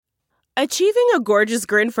Achieving a gorgeous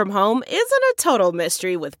grin from home isn't a total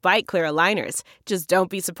mystery with Byte Clear aligners. Just don't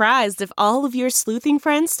be surprised if all of your sleuthing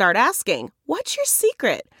friends start asking, "What's your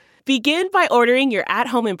secret?" Begin by ordering your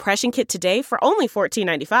at-home impression kit today for only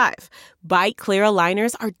 $14.95. Byte Clear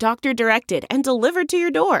aligners are doctor-directed and delivered to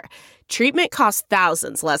your door. Treatment costs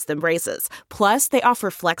thousands less than braces. Plus, they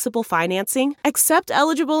offer flexible financing, accept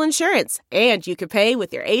eligible insurance, and you can pay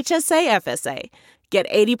with your HSA FSA. Get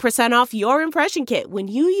 80% off your impression kit when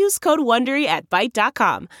you use code WONDERY at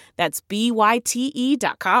Byte.com. That's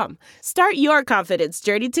BYTE.com. Start your confidence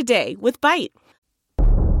journey today with Byte.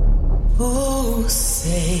 Oh,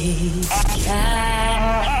 say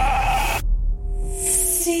can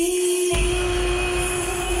see.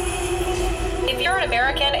 If you're an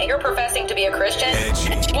American and you're professing to be a Christian,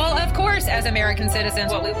 well, of course, as American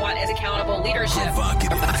citizens, what we want is accountable leadership.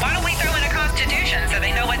 Why don't we throw in a constitution so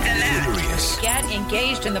they know what's in that? Get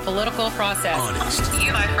engaged in the political process. Honest.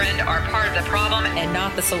 You, my friend, are part of the problem and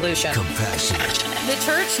not the solution. Compassionate. The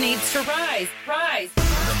church needs to rise.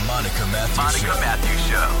 The Monica Matthews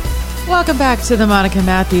Show. Welcome back to the Monica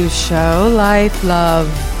Matthews Show. Life, love,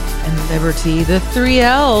 and liberty. The 3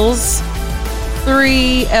 L's.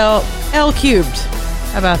 3L cubed.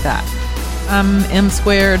 How about that? M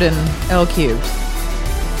squared and L cubed.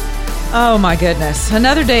 Oh my goodness.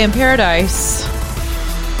 Another day in paradise.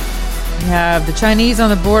 We have the Chinese on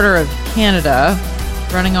the border of Canada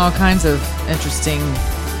running all kinds of interesting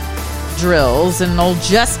drills, and old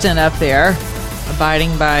Justin up there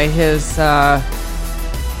abiding by his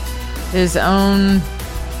own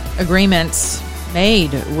agreements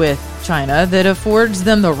made with China that affords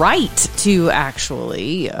them the right to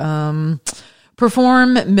actually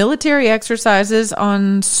perform military exercises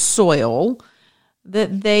on soil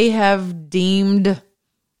that they have deemed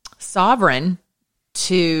sovereign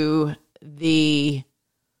to the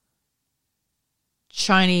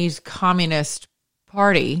Chinese Communist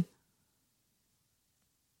Party.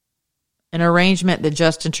 An arrangement that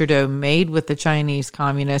Justin Trudeau made with the Chinese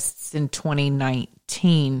communists in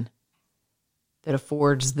 2019 that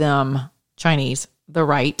affords them, Chinese, the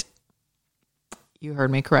right, you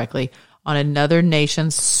heard me correctly, on another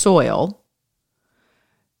nation's soil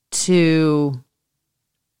to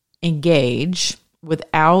engage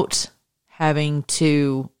without having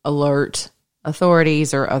to alert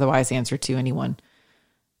authorities or otherwise answer to anyone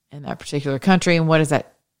in that particular country. And what does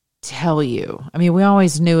that tell you? I mean, we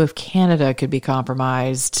always knew if Canada could be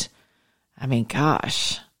compromised. I mean,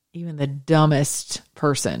 gosh, even the dumbest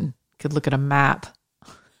person could look at a map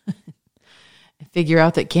and figure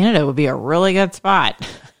out that Canada would be a really good spot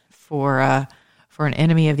for an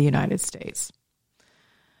enemy of the United States.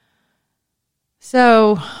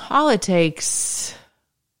 So all it takes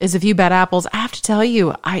is a few bad apples. I have to tell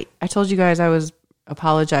you, I told you guys I was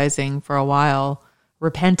apologizing for a while,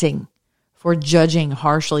 repenting for judging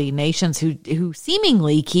harshly nations who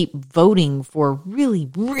seemingly keep voting for really,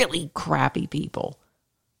 really crappy people.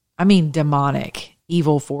 I mean, demonic,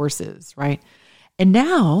 evil forces, right? And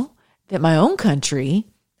now that my own country,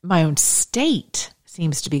 my own state,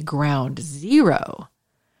 seems to be ground zero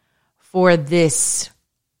for this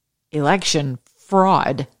election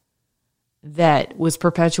fraud that was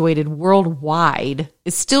perpetuated worldwide,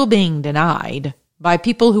 is still being denied by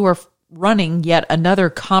people who are running yet another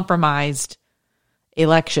compromised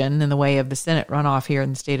election in the way of the Senate runoff here in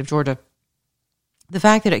the state of Georgia. The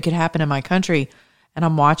fact that it could happen in my country, and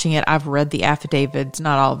I'm watching it, I've read the affidavits,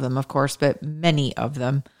 not all of them, of course, but many of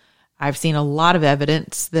them. I've seen a lot of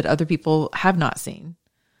evidence that other people have not seen.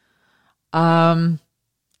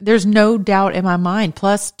 There's no doubt in my mind.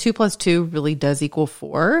 2 + 2 really does equal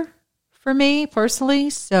 4 for me personally.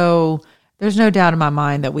 So there's no doubt in my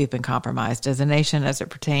mind that we've been compromised as a nation as it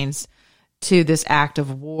pertains to this act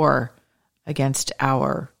of war against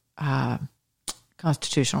our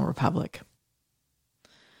constitutional republic.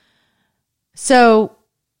 So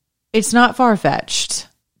it's not far-fetched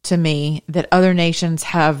to me that other nations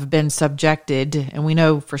have been subjected, and we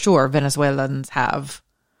know for sure Venezuelans have.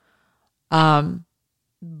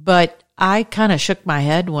 But I kind of shook my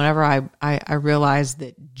head whenever I realized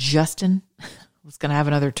that Justin was going to have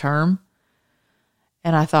another term.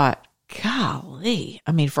 And I thought, golly,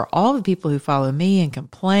 I mean, for all the people who follow me and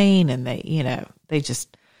complain and they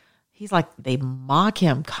mock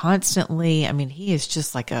him constantly. I mean, he is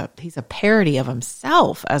just he's a parody of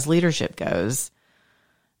himself as leadership goes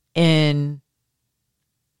in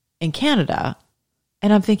Canada.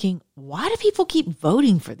 And I'm thinking, why do people keep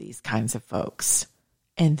voting for these kinds of folks?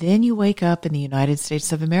 And then you wake up in the United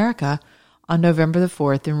States of America on November the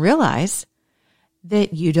 4th and realize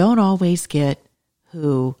that you don't always get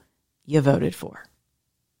who you voted for.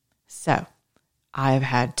 So I've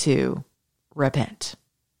had to repent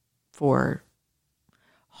for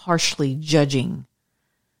harshly judging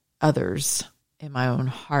others in my own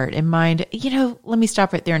heart and mind. Let me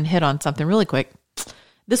stop right there and hit on something really quick.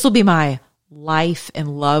 This will be my life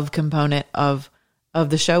and love component of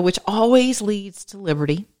the show, which always leads to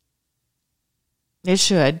liberty. It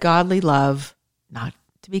should. Godly love, not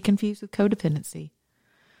to be confused with codependency.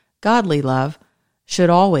 Godly love should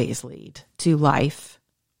always lead to life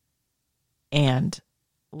and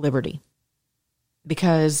liberty,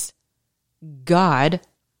 because God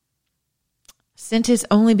sent his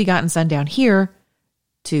only begotten Son down here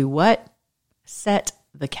to what? Set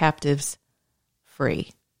the captives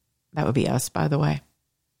free. That would be us, by the way.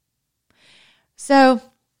 So,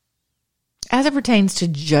 as it pertains to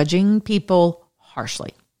judging people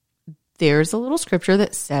harshly, there's a little scripture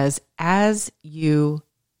that says, as you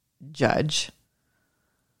judge,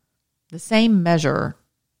 the same measure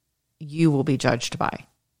you will be judged by.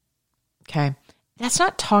 Okay? That's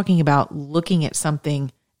not talking about looking at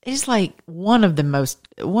something. It's like one of the most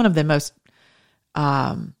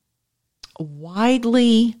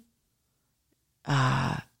widely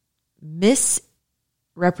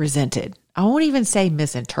misrepresented. I won't even say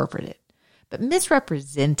misinterpreted, but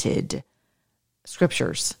misrepresented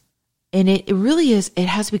scriptures. And it really is, it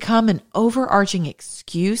has become an overarching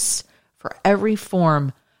excuse for every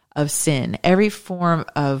form of sin, every form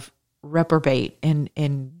of reprobate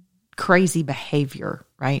and crazy behavior,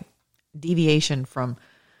 right? Deviation from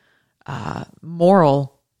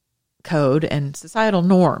moral code and societal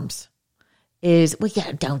norms is,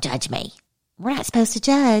 don't judge me. We're not supposed to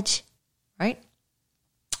judge, right?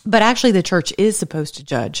 But actually the church is supposed to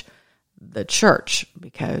judge the church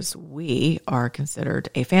because we are considered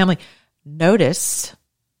a family. Notice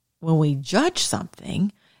when we judge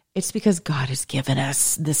something, it's because God has given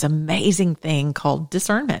us this amazing thing called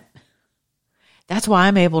discernment. That's why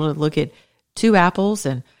I'm able to look at 2 apples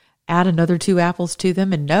and add another 2 apples to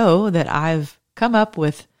them and know that I've come up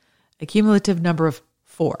with a cumulative number of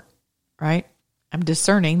 4, right? I'm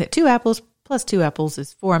discerning that 2 apples plus 2 apples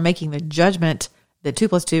is 4. I'm making the judgment that 2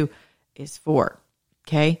 plus 2 is 4,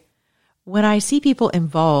 okay? When I see people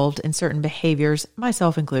involved in certain behaviors,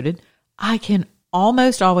 myself included, I can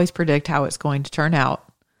almost always predict how it's going to turn out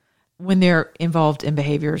when they're involved in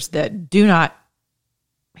behaviors that do not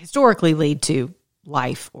historically lead to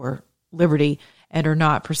life or liberty and are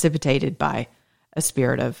not precipitated by a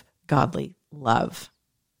spirit of godly love.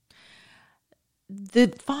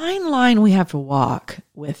 The fine line we have to walk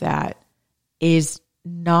with that is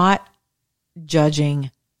not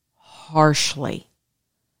judging harshly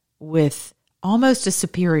with almost a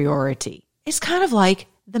superiority. It's kind of like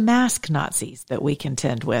the mask Nazis that we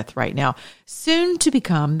contend with right now, soon to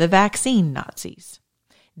become the vaccine Nazis.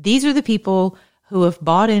 These are the people who have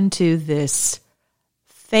bought into this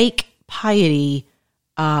fake piety,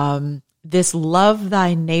 this love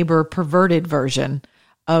thy neighbor perverted version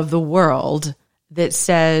of the world that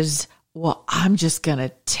says, well, I'm just going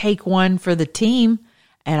to take one for the team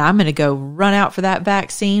and I'm going to go run out for that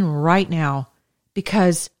vaccine right now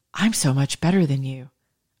because I'm so much better than you.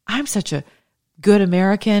 I'm such a good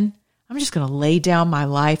American. I'm just going to lay down my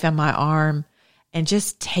life and my arm and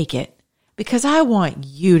just take it because I want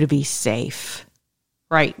you to be safe,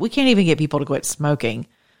 right? We can't even get people to quit smoking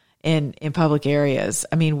in public areas.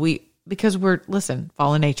 I mean, because we're,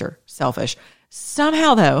 fallen nature, selfish.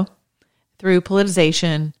 Somehow though, through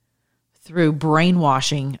politicization, through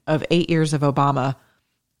brainwashing of 8 years of Obama,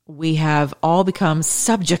 we have all become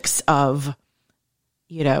subjects of,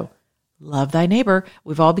 love thy neighbor.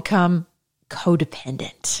 We've all become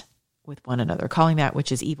codependent with one another, calling that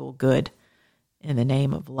which is evil good in the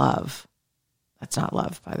name of love. That's not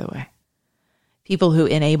love, by the way. People who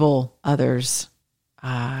enable others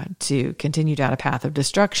to continue down a path of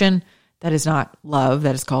destruction, that is not love.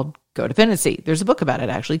 That is called codependency. There's a book about it,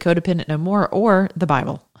 actually, Codependent No More, or the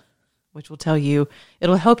Bible, which will tell you,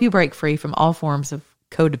 it'll help you break free from all forms of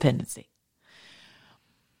codependency.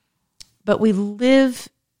 But we live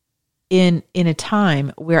in a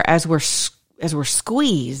time where as we're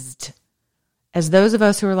squeezed, as those of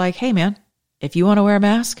us who are like, hey man, if you want to wear a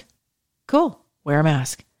mask, cool, wear a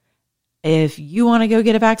mask. If you want to go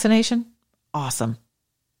get a vaccination, awesome,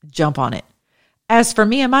 jump on it. As for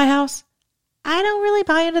me and my house, I don't really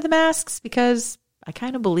buy into the masks because I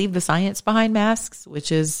kind of believe the science behind masks,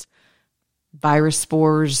 which is virus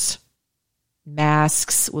spores,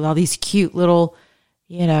 masks with all these cute little,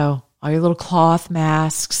 all your little cloth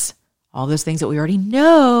masks, all those things that we already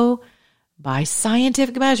know by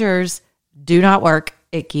scientific measures do not work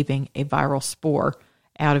at keeping a viral spore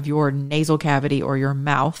out of your nasal cavity or your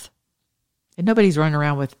mouth. And nobody's running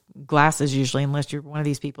around with glasses usually, unless you're one of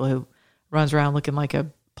these people who runs around looking like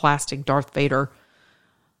a plastic Darth Vader.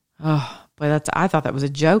 Oh, but I thought that was a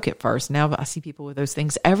joke at first. Now I see people with those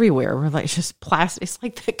things everywhere. We're like, it's just plastic. It's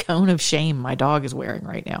like the cone of shame my dog is wearing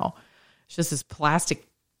right now. It's just this plastic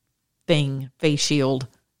thing, face shield.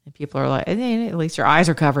 And people are like, at least your eyes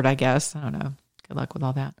are covered, I guess. I don't know. Good luck with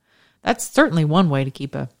all that. That's certainly one way to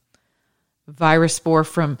keep a virus spore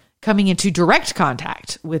from coming into direct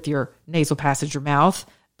contact with your nasal passage or mouth.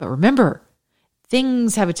 But remember,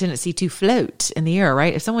 things have a tendency to float in the air,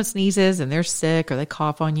 right? If someone sneezes and they're sick or they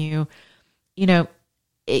cough on you,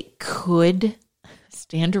 it could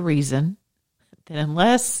stand to reason that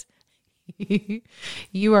unless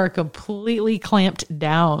you are completely clamped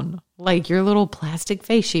down, like your little plastic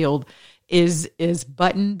face shield is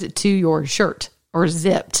buttoned to your shirt or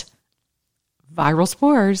zipped, viral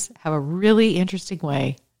spores have a really interesting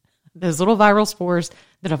way. Those little viral spores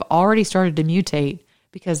that have already started to mutate,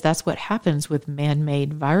 because that's what happens with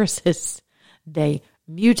man-made viruses. They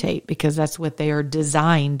mutate because that's what they are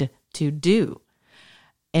designed to do.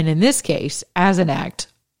 And in this case, as an act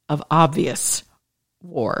of obvious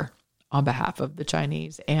war on behalf of the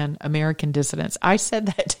Chinese and American dissidents, I said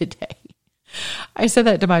that today. I said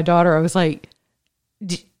that to my daughter. I was like,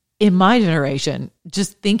 in my generation,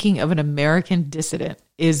 just thinking of an American dissident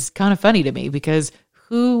is kind of funny to me, because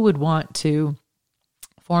who would want to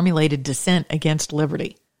formulate a dissent against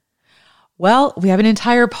liberty? Well, we have an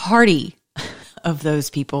entire party of those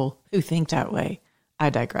people who think that way. I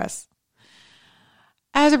digress.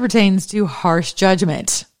 As it pertains to harsh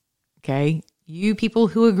judgment, okay, you people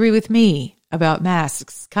who agree with me about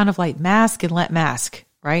masks, kind of like mask and let mask,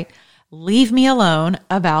 right? Leave me alone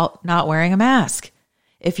about not wearing a mask.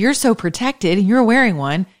 If you're so protected and you're wearing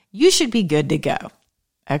one, you should be good to go.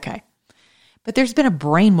 Okay. But there's been a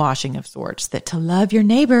brainwashing of sorts that to love your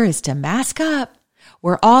neighbor is to mask up.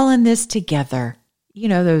 We're all in this together.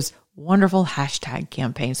 Those wonderful hashtag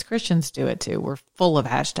campaigns. Christians do it too. We're full of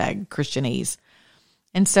hashtag Christianese.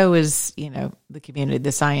 And so is, the community,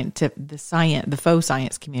 the faux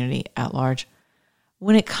science community at large.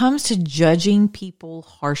 When it comes to judging people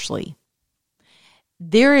harshly,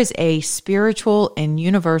 there is a spiritual and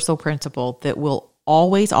universal principle that will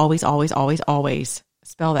always, always, always, always, always,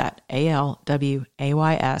 spell that,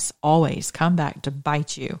 ALWAYS, always come back to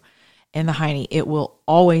bite you in the hiney. It will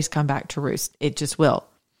always come back to roost. It just will.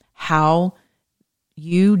 How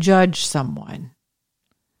you judge someone,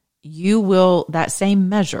 that same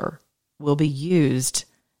measure will be used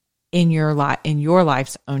in your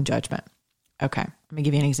life's own judgment. Okay, let me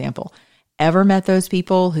give you an example. Ever met those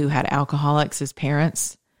people who had alcoholics as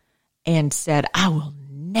parents and said, I will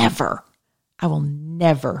never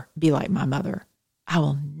be like my mother. I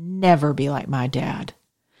will never be like my dad.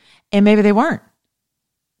 And maybe they weren't.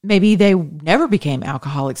 Maybe they never became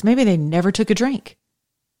alcoholics. Maybe they never took a drink.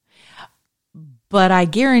 But I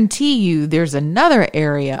guarantee you there's another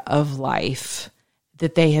area of life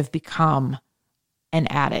that they have become an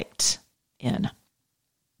addict in.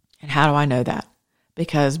 And how do I know that?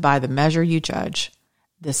 Because by the measure you judge,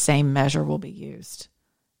 the same measure will be used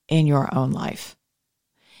in your own life.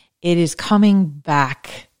 It is coming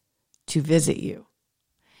back to visit you.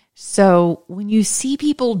 So when you see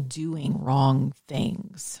people doing wrong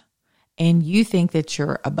things and you think that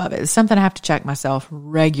you're above it, it's something I have to check myself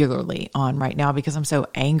regularly on right now, because I'm so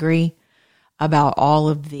angry about all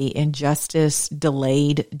of the injustice,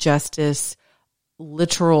 delayed justice,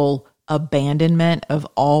 literal abandonment of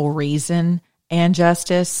all reason and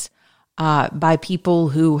justice by people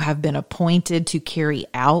who have been appointed to carry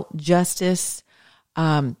out justice.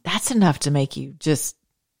 That's enough to make you just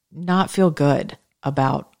not feel good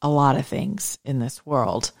about a lot of things in this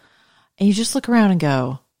world. And you just look around and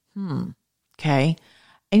go, okay.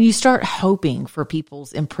 And you start hoping for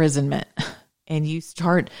people's imprisonment, and you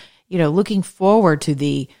start, looking forward to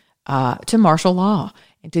to martial law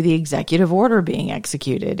and to the executive order being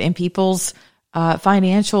executed, and people's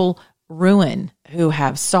financial ruin who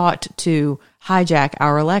have sought to hijack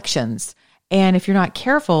our elections. And if you're not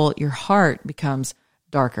careful, your heart becomes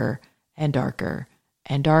darker and darker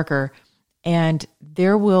and darker. And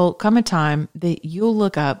there will come a time that you'll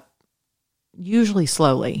look up, usually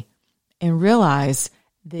slowly, and realize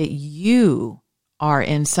that you are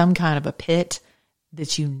in some kind of a pit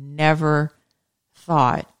that you never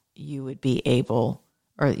thought you would be able,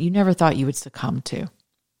 or you never thought you would succumb to.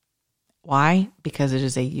 Why? Because it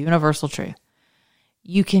is a universal truth.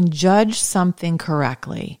 You can judge something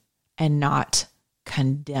correctly and not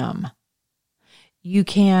condemn. You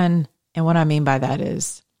can, and what I mean by that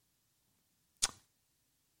is,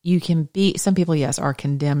 you can be, some people, yes, are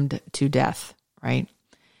condemned to death, right?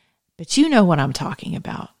 But you know what I'm talking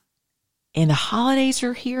about. And the holidays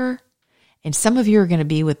are here, and some of you are going to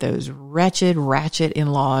be with those wretched, ratchet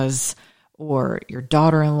in-laws, or your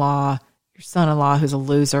daughter-in-law, your son-in-law who's a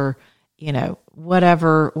loser,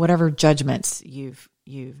 whatever judgments you've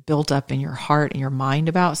built up in your heart and your mind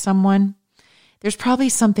about someone. There's probably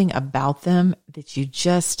something about them that you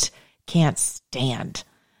just can't stand.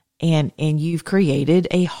 And you've created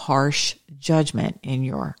a harsh judgment in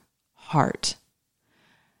your heart.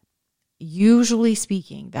 Usually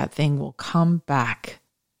speaking, that thing will come back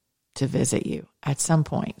to visit you at some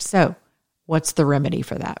point. So what's the remedy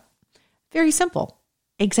for that? Very simple.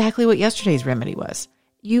 Exactly what yesterday's remedy was.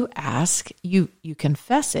 You ask, you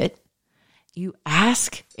confess it. You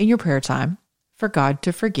ask in your prayer time for God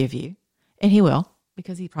to forgive you. And he will,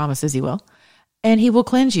 because he promises he will. And he will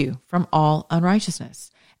cleanse you from all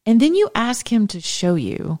unrighteousness. And then you ask him to show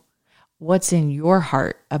you what's in your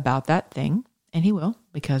heart about that thing. And he will,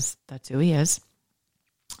 because that's who he is.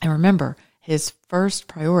 And remember, his first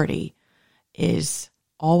priority is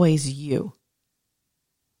always you.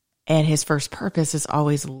 And his first purpose is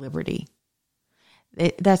always liberty.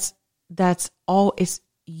 That's all.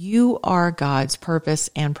 You are God's purpose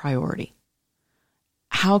and priority.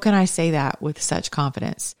 How can I say that with such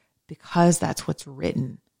confidence? Because that's what's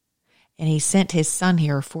written. And he sent his son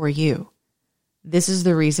here for you. This is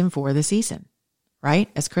the reason for the season, right?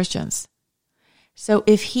 As Christians. So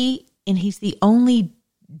if he's the only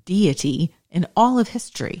deity in all of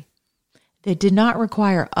history that did not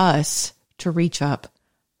require us to reach up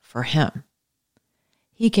for him.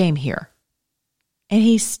 He came here, and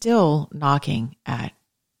he's still knocking at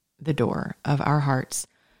the door of our hearts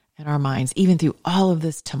and our minds, even through all of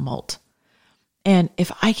this tumult. And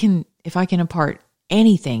if I can impart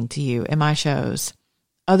anything to you in my shows,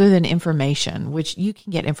 other than information, which you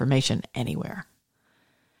can get information anywhere,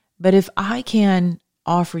 but if I can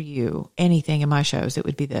offer you anything in my shows, it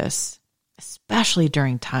would be this, especially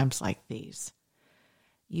during times like these.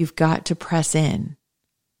 You've got to press in.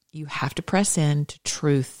 You have to press in to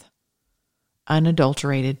truth,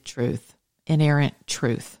 unadulterated truth, inerrant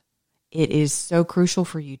truth. It is so crucial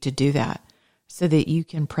for you to do that so that you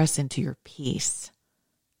can press into your peace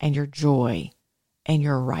and your joy and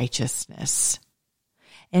your righteousness.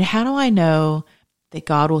 And how do I know that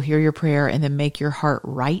God will hear your prayer and then make your heart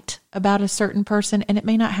right about a certain person? And it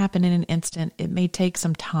may not happen in an instant. It may take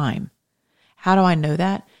some time. How do I know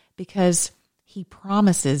that? Because he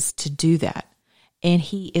promises to do that. And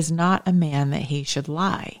he is not a man that he should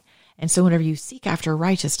lie. And so whenever you seek after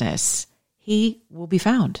righteousness, he will be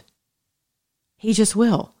found. He just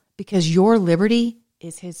will, because your liberty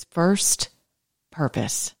is his first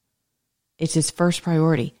purpose. It's his first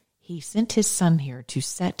priority. He sent his son here to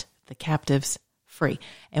set the captives free.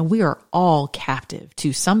 And we are all captive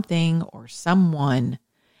to something or someone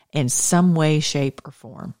in some way, shape, or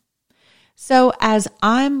form. So as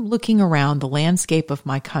I'm looking around the landscape of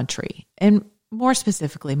my country, and more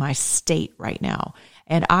specifically my state right now,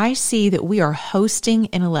 and I see that we are hosting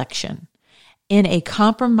an election in a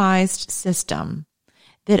compromised system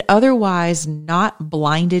that otherwise not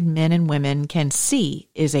blinded men and women can see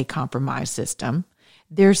is a compromised system.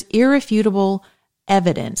 There's irrefutable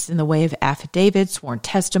evidence in the way of affidavit, sworn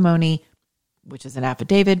testimony, which is an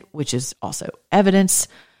affidavit, which is also evidence.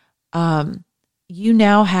 You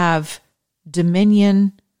now have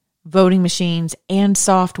Dominion voting machines and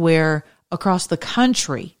software across the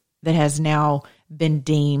country that has now been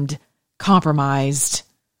deemed compromised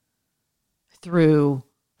through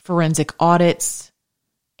forensic audits.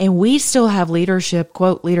 And we still have leadership,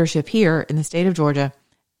 quote, leadership here in the state of Georgia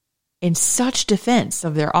in such defense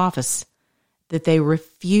of their office that they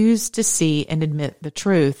refuse to see and admit the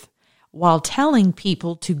truth while telling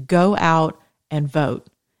people to go out and vote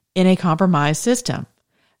in a compromised system,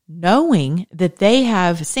 knowing that they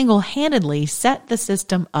have single-handedly set the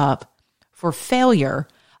system up for failure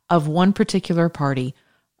of one particular party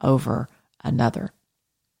over another.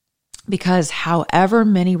 Because however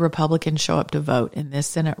many Republicans show up to vote in this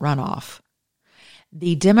Senate runoff,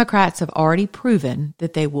 the Democrats have already proven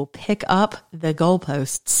that they will pick up the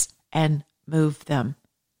goalposts and move them.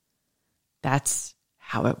 That's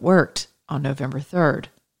how it worked on November 3rd.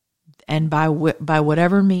 And by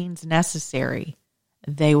whatever means necessary,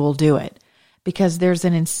 they will do it. Because there's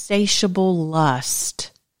an insatiable lust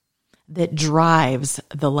that drives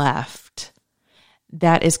the left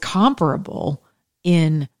that is comparable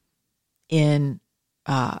in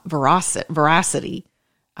veracity,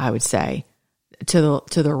 I would say, to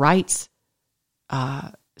the right's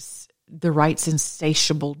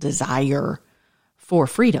insatiable desire for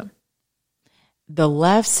freedom. The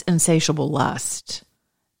left's insatiable lust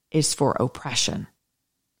is for oppression.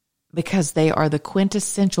 because they are the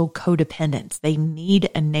quintessential codependents. They need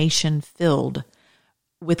a nation filled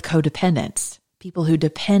with codependents, people who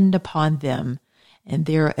depend upon them and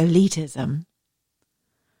their elitism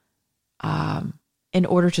in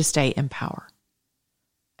order to stay in power.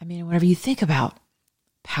 I mean, whenever you think about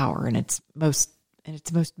power in its most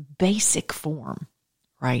basic form,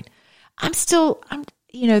 right?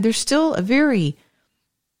 there's still a very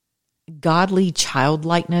godly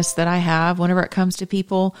childlikeness that I have whenever it comes to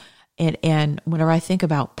people. And whenever I think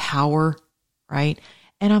about power, right?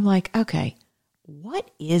 And I'm like, okay, what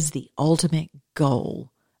is the ultimate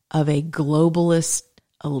goal of a globalist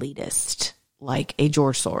elitist like a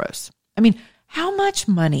George Soros? I mean, how much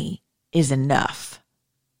money is enough?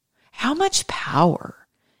 How much power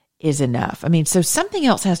is enough? I mean, so something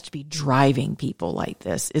else has to be driving people like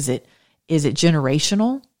this. Is it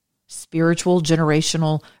generational, spiritual,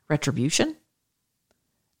 generational retribution?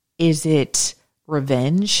 Is it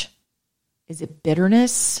revenge? Is it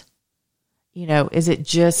bitterness? Is it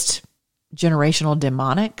just generational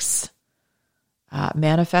demonics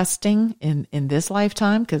manifesting in this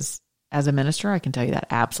lifetime? Because as a minister, I can tell you that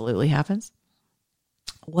absolutely happens.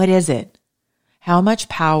 What is it? How much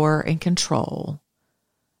power and control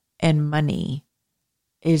and money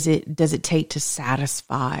does it take to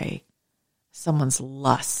satisfy someone's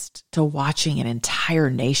lust to watching an entire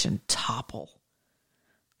nation topple?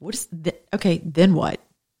 Okay, then what?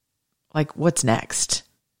 Like, what's next?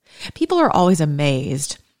 People are always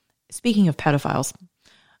amazed. Speaking of pedophiles,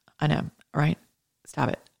 I know, right? Stop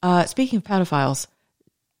it. Speaking of pedophiles,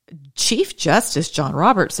 Chief Justice John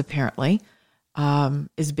Roberts apparently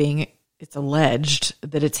it's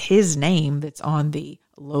alleged that it's his name that's on the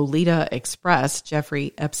Lolita Express,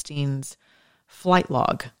 Jeffrey Epstein's flight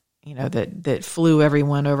log, that flew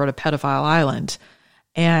everyone over to Pedophile Island.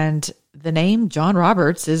 And the name John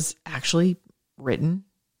Roberts is actually written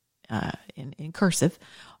in cursive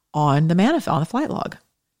on the flight log.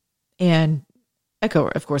 And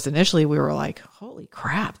of course, initially we were like, holy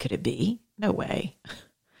crap, could it be? No way.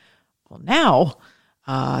 Well, now,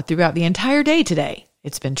 throughout the entire day today,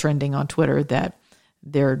 it's been trending on Twitter that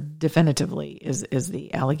there definitively is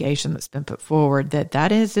the allegation that's been put forward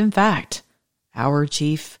that is, in fact, our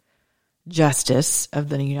Chief Justice of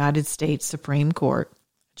the United States Supreme Court,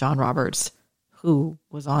 John Roberts, who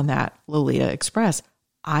was on that Lolita Express.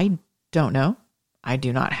 I don't know. I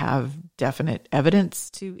do not have definite evidence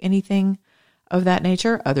to anything of that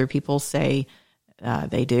nature. Other people say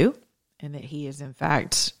they do, and that he is, in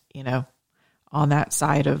fact, on that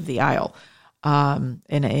side of the aisle,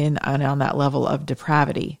 and on that level of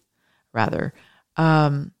depravity, rather.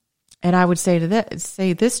 And I would say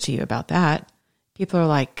this to you about that. People are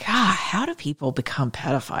like, God, how do people become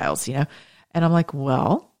pedophiles? And I'm like,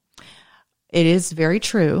 well, it is very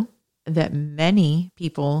true that many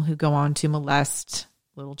people who go on to molest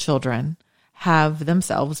little children have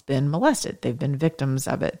themselves been molested. They've been victims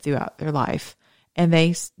of it throughout their life, and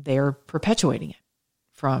they are perpetuating it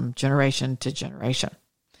from generation to generation.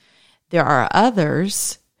 There are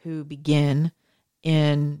others who begin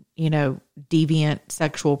in, deviant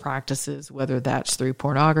sexual practices, whether that's through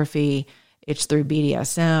pornography, it's through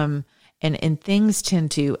BDSM, and things tend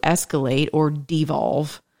to escalate or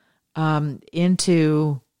devolve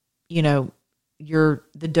into,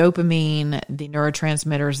 the dopamine, the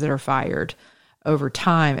neurotransmitters that are fired over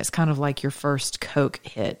time. It's kind of like your first Coke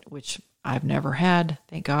hit, which I've never had,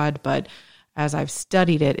 thank God. But as I've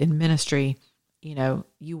studied it in ministry,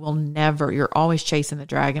 you're always chasing the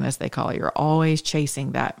dragon, as they call it. You're always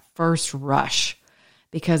chasing that first rush,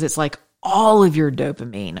 because it's like all of your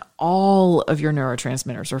dopamine, all of your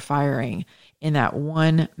neurotransmitters are firing in that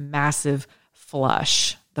one massive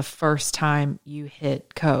flush the first time you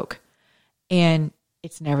hit Coke. And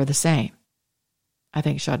it's never the same. I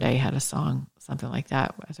think Sade had a song, something like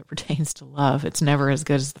that, as it pertains to love. It's never as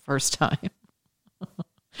good as the first time.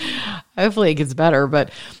 Hopefully it gets better,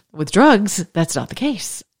 but with drugs, that's not the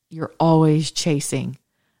case. You're always chasing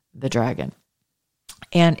the dragon.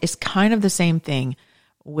 And it's kind of the same thing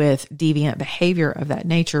with deviant behavior of that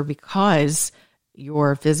nature, because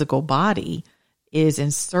your physical body is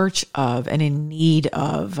in search of and in need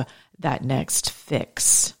of that next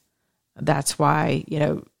fix. That's why,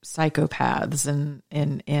 psychopaths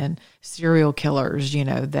and serial killers,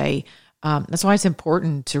 that's why it's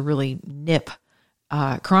important to really nip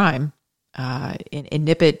crime and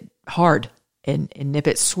nip it hard and nip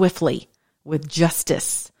it swiftly with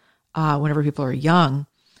justice whenever people are young,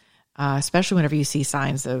 especially whenever you see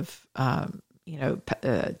signs of,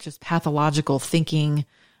 just pathological thinking,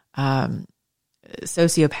 sociopaths,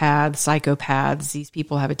 psychopaths. These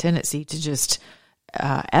people have a tendency to just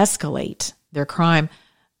escalate their crime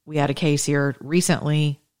we had a case here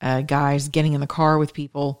recently, guys getting in the car with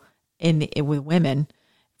people with women,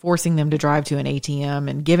 forcing them to drive to an ATM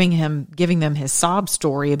and giving them his sob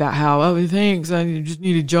story about how, oh, thanks, I just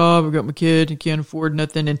need a job, I've got my kid, I can't afford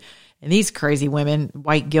nothing. And these crazy women,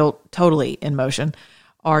 white guilt totally in motion,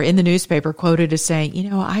 are in the newspaper quoted as saying, you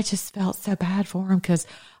know, I just felt so bad for him because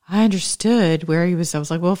I understood where he was. I was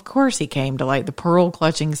like, well, of course he came to like the pearl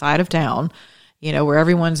clutching side of town, you know, where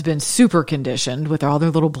everyone's been super conditioned with all their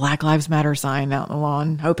little Black Lives Matter sign out in the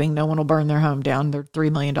lawn, hoping no one will burn their home down, their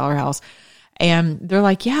 $3 million house. And they're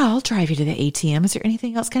like, yeah, I'll drive you to the ATM. Is there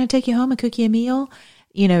anything else? Can I take you home and cook you a meal?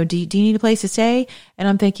 You know, do you need a place to stay? And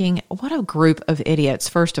I'm thinking, what a group of idiots,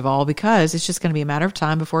 first of all, because it's just going to be a matter of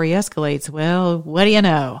time before he escalates. Well, what do you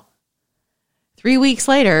know? 3 weeks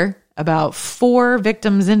later, about 4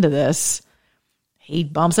 victims into this, he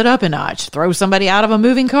bumps it up a notch, throws somebody out of a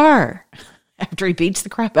moving car after he beats the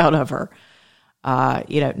crap out of her.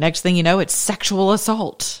 You know, next thing you know, it's sexual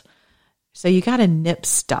assault. So you got to nip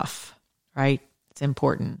stuff, right? It's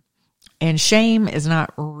important. And shame is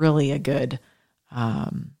not really a good,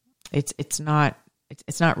 it's not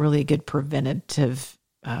really a good preventative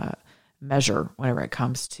measure whenever it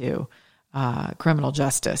comes to criminal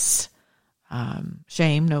justice.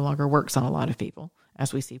 Shame no longer works on a lot of people,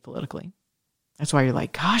 as we see politically. That's why you're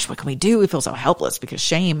like, gosh, what can we do? We feel so helpless because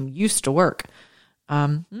shame used to work.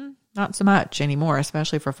 Not so much anymore,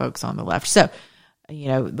 especially for folks on the left. So, you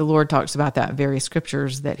know, the Lord talks about that in various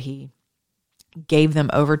scriptures, that he gave them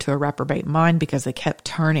over to a reprobate mind because they kept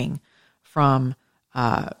turning from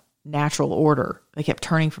natural order. They kept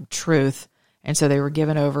turning from truth. And so they were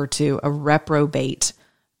given over to a reprobate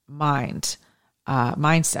mindset,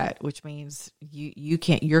 which means you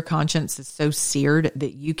can't, your conscience is so seared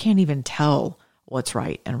that you can't even tell what's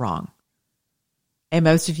right and wrong. And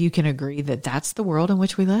most of you can agree that that's the world in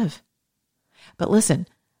which we live. But listen,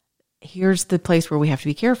 here's the place where we have to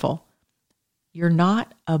be careful. You're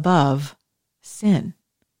not above sin.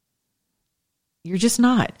 You're just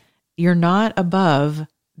not. You're not above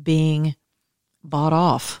being bought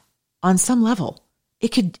off on some level. It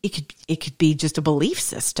could be just a belief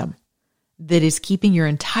system that is keeping your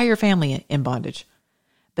entire family in bondage.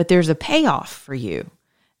 But there's a payoff for you.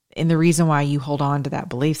 And the reason why you hold on to that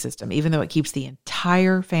belief system, even though it keeps the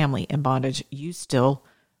entire family in bondage, you still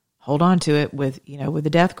hold on to it with a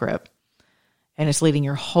death grip. And it's leading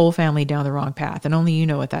your whole family down the wrong path. And only you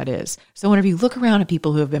know what that is. So whenever you look around at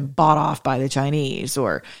people who have been bought off by the Chinese,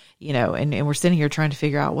 or, you know, and we're sitting here trying to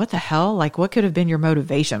figure out what the hell, like what could have been your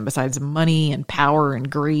motivation besides money and power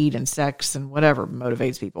and greed and sex and whatever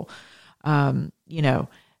motivates people. You know,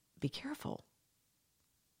 be careful.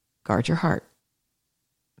 Guard your heart.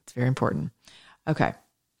 It's very important. Okay.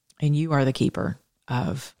 And you are the keeper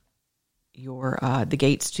of your, the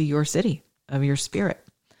gates to your city, of your spirit.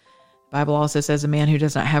 The Bible also says a man who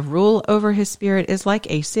does not have rule over his spirit is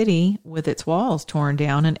like a city with its walls torn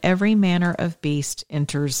down, and every manner of beast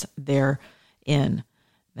enters therein.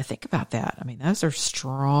 Now think about that. I mean, those are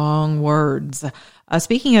strong words.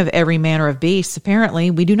 Speaking of every manner of beasts,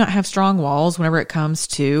 apparently we do not have strong walls whenever it comes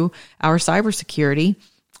to our cybersecurity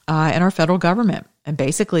and our federal government. And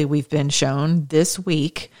basically we've been shown this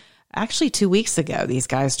week, actually 2 weeks ago, these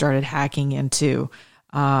guys started hacking into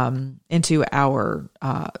our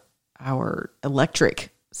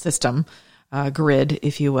electric system, grid,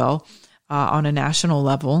 if you will, on a national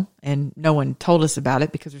level. And no one told us about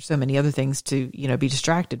it because there's so many other things to, be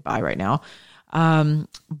distracted by right now.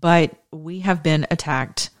 But we have been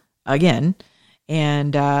attacked again.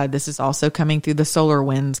 And this is also coming through the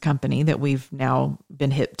SolarWinds company that we've now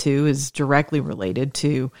been hit to, is directly related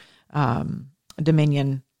to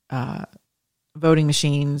Dominion voting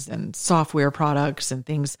machines and software products and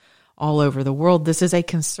things all over the world. This is a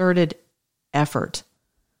concerted effort.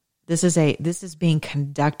 This is being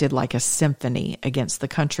conducted like a symphony against the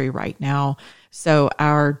country right now. So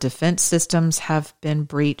our defense systems have been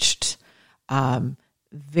breached.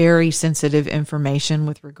 Very sensitive information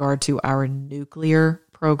with regard to our nuclear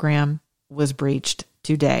program was breached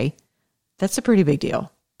today. That's a pretty big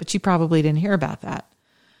deal, but you probably didn't hear about that.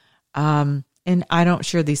 And I don't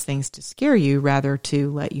share these things to scare you, rather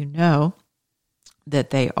to let you know that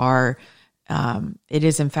they are, it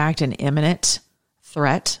is in fact an imminent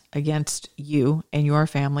threat against you and your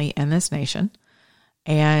family and this nation.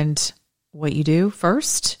 And what you do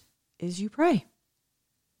first is you pray.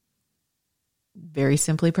 Very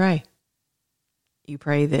simply pray. You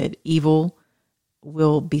pray that evil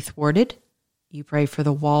will be thwarted. You pray for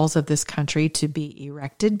the walls of this country to be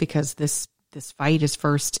erected, because this fight is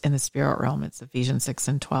first in the spirit realm. It's Ephesians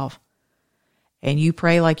 6:12. And you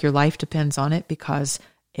pray like your life depends on it, because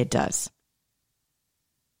it does.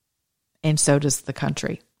 and so does the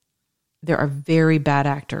country. There are very bad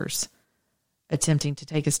actors attempting to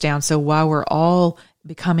take us down. So while we're all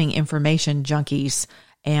becoming information junkies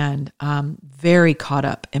and very caught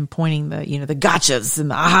up in pointing the gotchas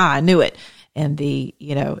and the aha, I knew it, and the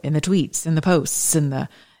in the tweets and the posts and the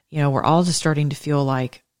we're all just starting to feel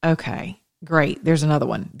like, okay, great, there's another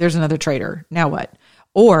one, there's another traitor. Now what?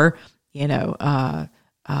 Or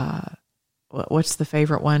what's the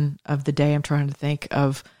favorite one of the day? I'm trying to think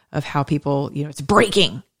of how people, it's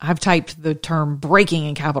breaking. I've typed the term breaking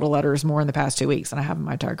in capital letters more in the past 2 weeks than I have in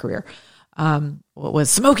my entire career. What was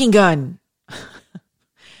smoking gun?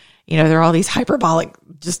 There are all these hyperbolic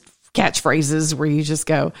just catchphrases where you just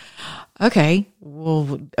go, okay,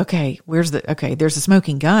 there's a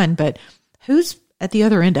smoking gun, but who's at the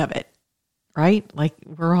other end of it? Right? Like,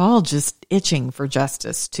 we're all just itching for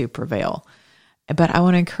justice to prevail. But I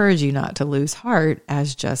want to encourage you not to lose heart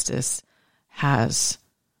as justice has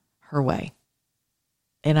her way.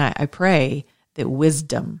 And I pray that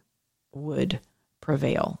wisdom would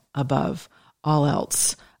prevail above all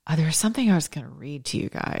else. There's something I was going to read to you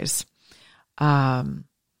guys.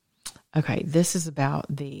 Okay, this is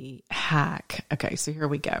about the hack. Okay, so here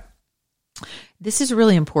we go. This is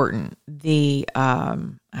really important.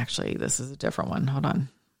 Actually, this is a different one. Hold on.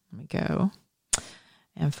 Let me go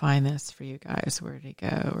and find this for you guys. Where'd he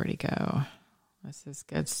go? This is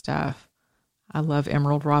good stuff. I love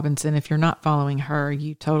Emerald Robinson. If you're not following her,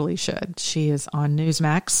 you totally should. She is on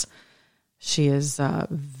Newsmax. She is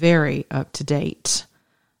very up to date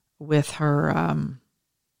with her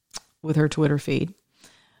Twitter feed,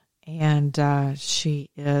 and she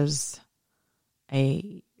is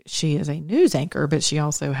a news anchor, but she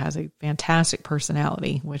also has a fantastic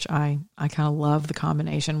personality, which I kind of love the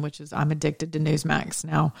combination. Which is, I'm addicted to Newsmax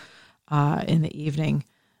now. In the evening,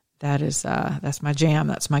 that's my jam.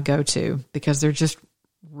 That's my go-to, because they're just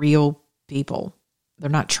real people. They're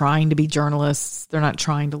not trying to be journalists. They're not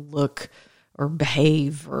trying to look or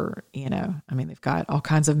behave or, they've got all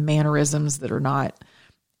kinds of mannerisms that are not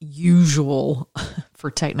usual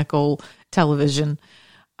for technical television.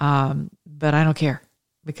 But I don't care,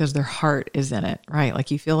 because their heart is in it, right?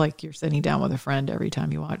 Like, you feel like you're sitting down with a friend every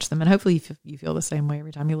time you watch them. And hopefully you feel the same way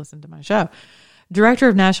every time you listen to my show. Director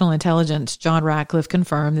of National Intelligence John Ratcliffe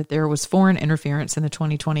confirmed that there was foreign interference in the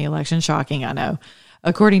 2020 election. Shocking, I know.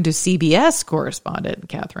 According to CBS correspondent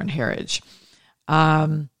Catherine Herridge.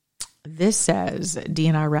 This says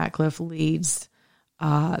DNI Ratcliffe leads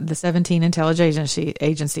the 17 intelligence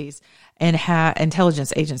agencies, and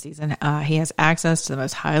he has access to the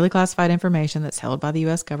most highly classified information that's held by the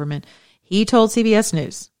U.S. government. He told CBS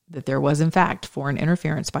News that there was, in fact, foreign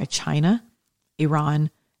interference by China, Iran,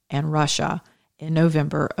 and Russia in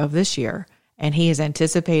November of this year, and he is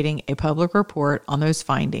anticipating a public report on those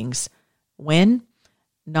findings. When?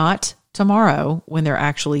 Not tomorrow, when they're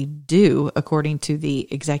actually due, according to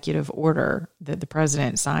the executive order that the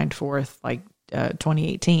president signed forth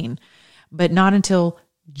 2018, but not until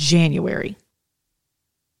January.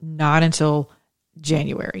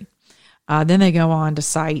 Then they go on to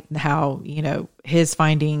cite how, his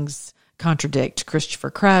findings contradict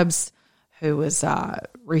Christopher Krebs, who was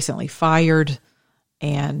recently fired,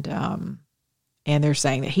 and they're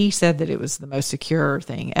saying that he said that it was the most secure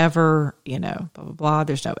thing ever, blah, blah, blah.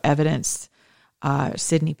 There's no evidence.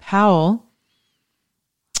 Sidney Powell,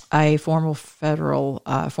 a former federal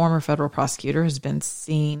prosecutor, has been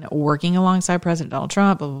seen working alongside President Donald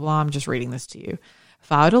Trump, blah, blah, blah. I'm just reading this to you.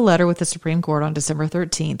 Filed a letter with the Supreme Court on December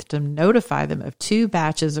 13th to notify them of 2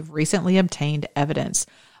 batches of recently obtained evidence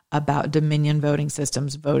about Dominion Voting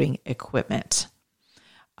Systems voting equipment.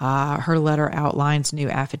 Her letter outlines new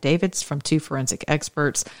affidavits from 2 forensic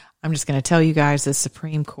experts. I'm just going to tell you guys, the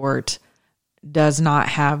Supreme Court does not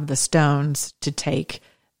have the stones to take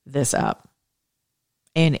this up.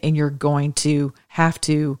 And you're going to have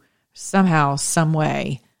to somehow, some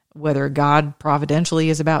way, whether God providentially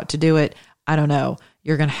is about to do it, I don't know.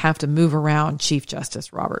 You're going to have to move around Chief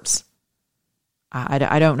Justice Roberts. I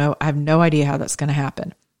don't know. I have no idea how that's going to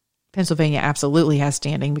happen. Pennsylvania absolutely has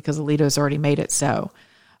standing because Alito's already made it so.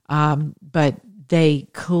 But they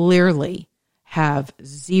clearly have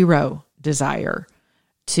zero desire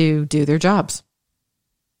to do their jobs.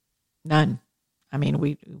 None.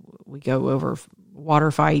 We go over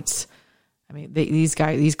water fights.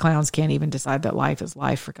 These clowns can't even decide that life is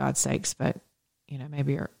life, for God's sakes. But,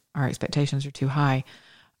 maybe our expectations are too high.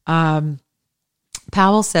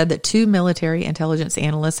 Powell said that 2 military intelligence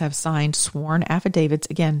analysts have signed sworn affidavits,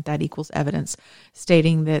 again, that equals evidence,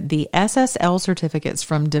 stating that the SSL certificates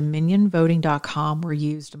from DominionVoting.com were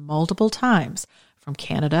used multiple times from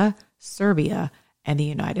Canada, Serbia, and the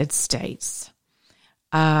United States.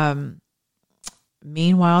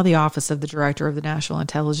 Meanwhile, the Office of the Director of the National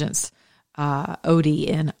Intelligence,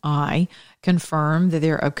 ODNI, confirmed that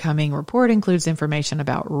their upcoming report includes information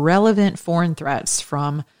about relevant foreign threats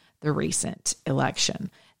from the recent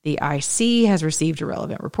election. The IC has received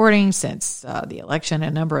irrelevant reporting since the election.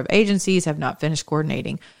 A number of agencies have not finished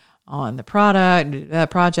coordinating on the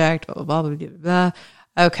project, blah, blah, blah, blah, blah.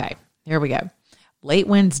 Okay, here we go. Late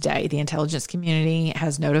Wednesday, the intelligence community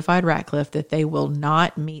has notified Ratcliffe that they will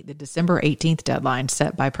not meet the December 18th deadline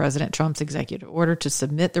set by President Trump's executive order to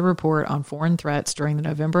submit the report on foreign threats during the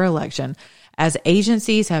November election, as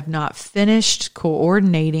agencies have not finished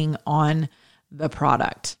coordinating on the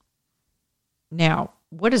product. Now,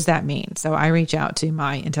 what does that mean? So I reach out to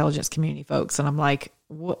my intelligence community folks and I'm like,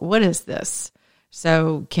 what is this?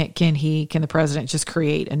 So can the president just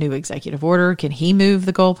create a new executive order? Can he move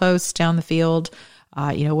the goalposts down the field?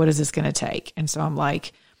 What is this going to take? And so I'm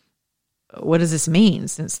like, what does this mean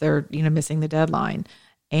since they're, missing the deadline?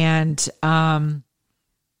 And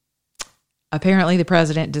apparently the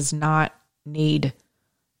president does not need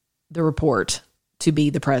the report to be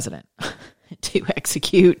the president to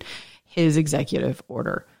execute his executive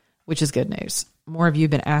order, which is good news. More of you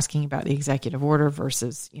have been asking about the executive order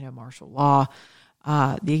versus, martial law.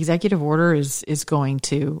 The executive order is going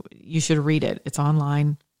to, you should read it. It's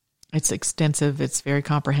online. It's extensive. It's very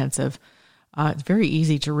comprehensive. It's very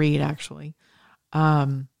easy to read, actually.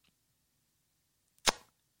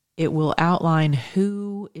 It will outline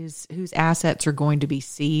whose assets are going to be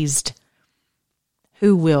seized,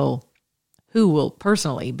 who will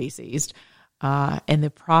personally be seized, and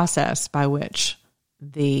the process by which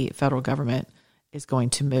the federal government is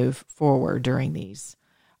going to move forward during these,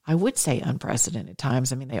 I would say, unprecedented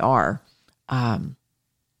times. I mean, they are,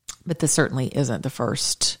 but this certainly isn't the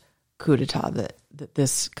first coup d'etat that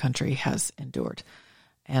this country has endured.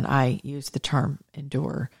 And I use the term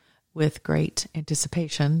endure with great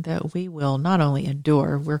anticipation that we will not only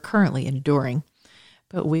endure, we're currently enduring,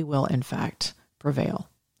 but we will in fact prevail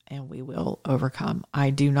and we will overcome. I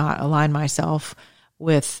do not align myself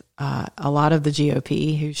with a lot of the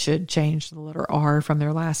GOP who should change the letter R from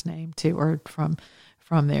their last name to, or from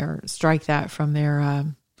their, strike that from their,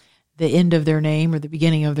 the end of their name or the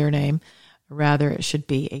beginning of their name. Rather, it should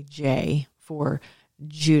be a J for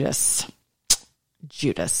Judas.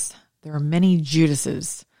 Judas. There are many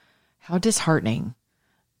Judases. How disheartening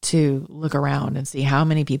to look around and see how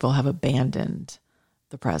many people have abandoned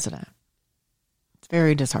the president. It's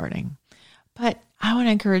very disheartening. But I want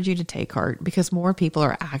to encourage you to take heart, because more people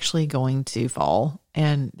are actually going to fall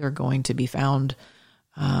and they're going to be found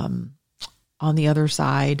on the other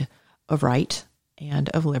side of right and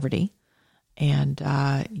of liberty. And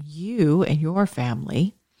you and your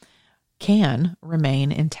family can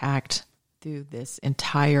remain intact through this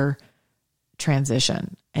entire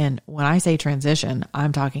transition. And when I say transition,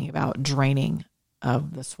 I'm talking about draining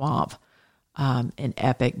of the swamp in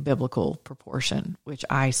epic biblical proportion, which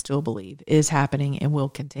I still believe is happening and will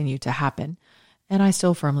continue to happen. And I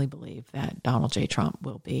still firmly believe that Donald J. Trump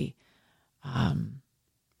will be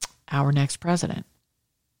our next president,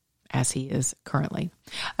 as he is currently.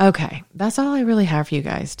 Okay, that's all I really have for you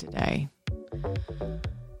guys today.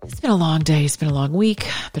 It's been a long day. It's been a long week.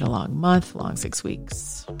 Been a long month, long 6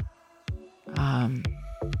 weeks. I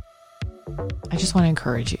just want to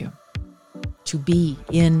encourage you to be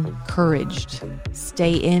encouraged.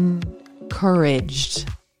 Stay encouraged.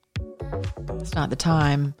 It's not the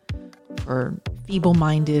time for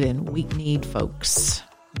feeble-minded and weak-kneed folks.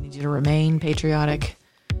 I need you to remain patriotic,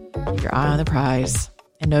 keep your eye on the prize,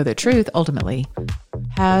 and know that truth ultimately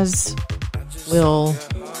will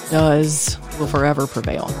forever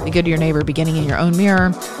prevail. Be good to your neighbor, beginning in your own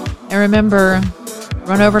mirror. And remember,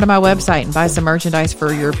 run over to my website and buy some merchandise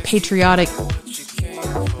for your patriotic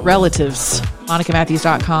relatives.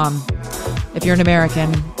 MonicaMatthews.com. If you're an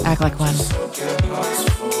American, act like one.